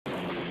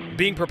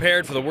Being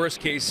prepared for the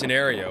worst-case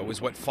scenario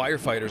is what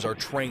firefighters are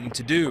trained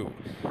to do.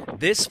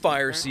 This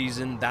fire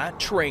season, that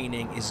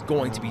training is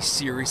going to be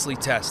seriously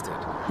tested.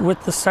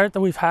 With the start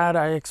that we've had,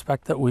 I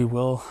expect that we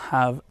will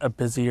have a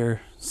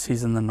busier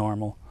season than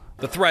normal.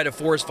 The threat of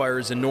forest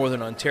fires in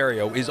northern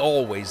Ontario is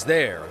always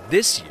there.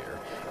 This year,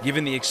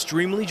 given the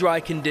extremely dry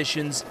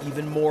conditions,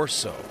 even more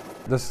so.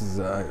 This has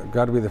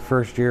got to be the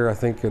first year, I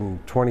think, in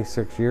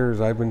 26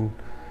 years I've been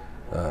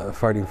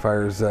fighting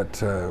fires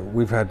that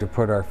we've had to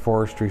put our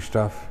forestry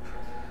stuff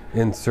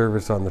in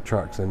service on the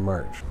trucks in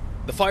March.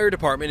 The fire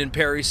department in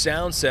Parry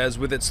Sound says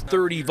with its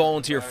 30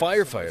 volunteer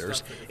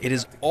firefighters, it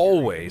is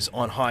always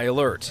on high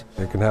alert.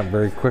 It can happen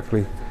very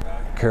quickly.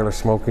 Careless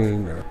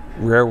smoking,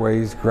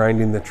 railways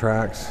grinding the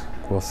tracks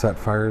will set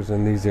fires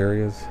in these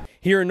areas.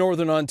 Here in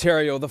northern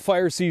Ontario, the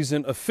fire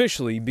season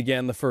officially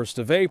began the 1st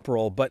of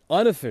April, but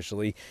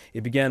unofficially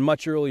it began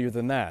much earlier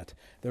than that.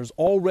 There's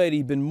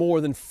already been more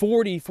than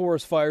 40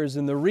 forest fires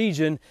in the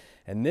region,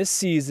 and this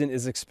season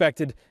is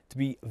expected to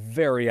be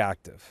very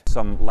active.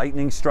 Some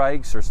lightning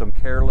strikes or some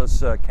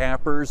careless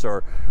campers,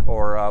 or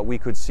we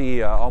could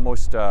see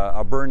almost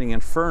a burning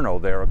inferno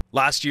there.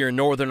 Last year in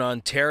northern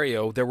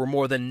Ontario, there were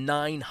more than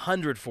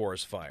 900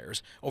 forest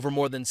fires, over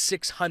more than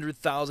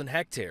 600,000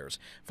 hectares,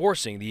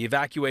 forcing the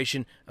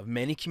evacuation of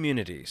many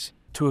communities.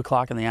 2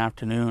 o'clock in the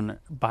afternoon,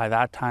 by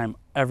that time,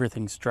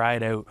 everything's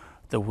dried out.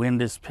 The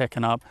wind is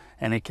picking up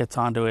and it gets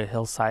onto a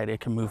hillside. It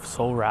can move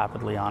so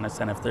rapidly on us,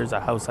 and if there's a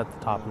house at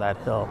the top of that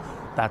hill,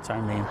 that's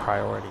our main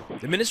priority.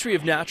 The Ministry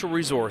of Natural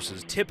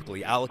Resources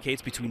typically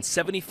allocates between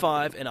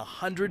 $75 and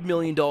 $100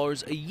 million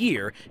a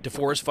year to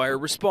forest fire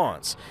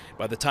response.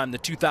 By the time the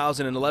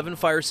 2011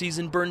 fire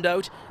season burned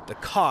out, the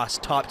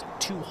cost topped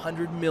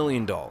 $200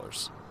 million.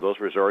 Those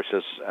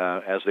resources,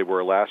 as they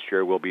were last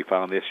year, will be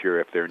found this year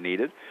if they're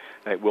needed.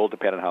 It will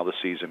depend on how the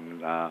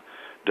season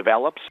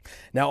develops.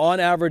 Now, on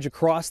average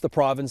across the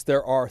province,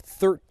 there are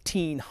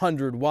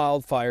 1,300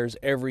 wildfires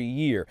every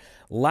year.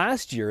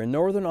 Last year in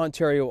northern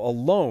Ontario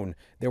alone,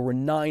 there were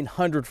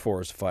 900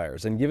 forest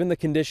fires. And given the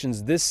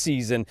conditions this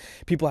season,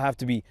 people have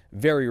to be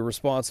very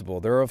responsible.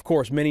 There are, of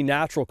course, many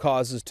natural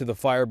causes to the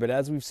fire, but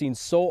as we've seen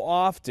so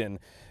often,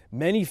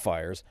 many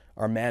fires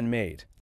are man-made.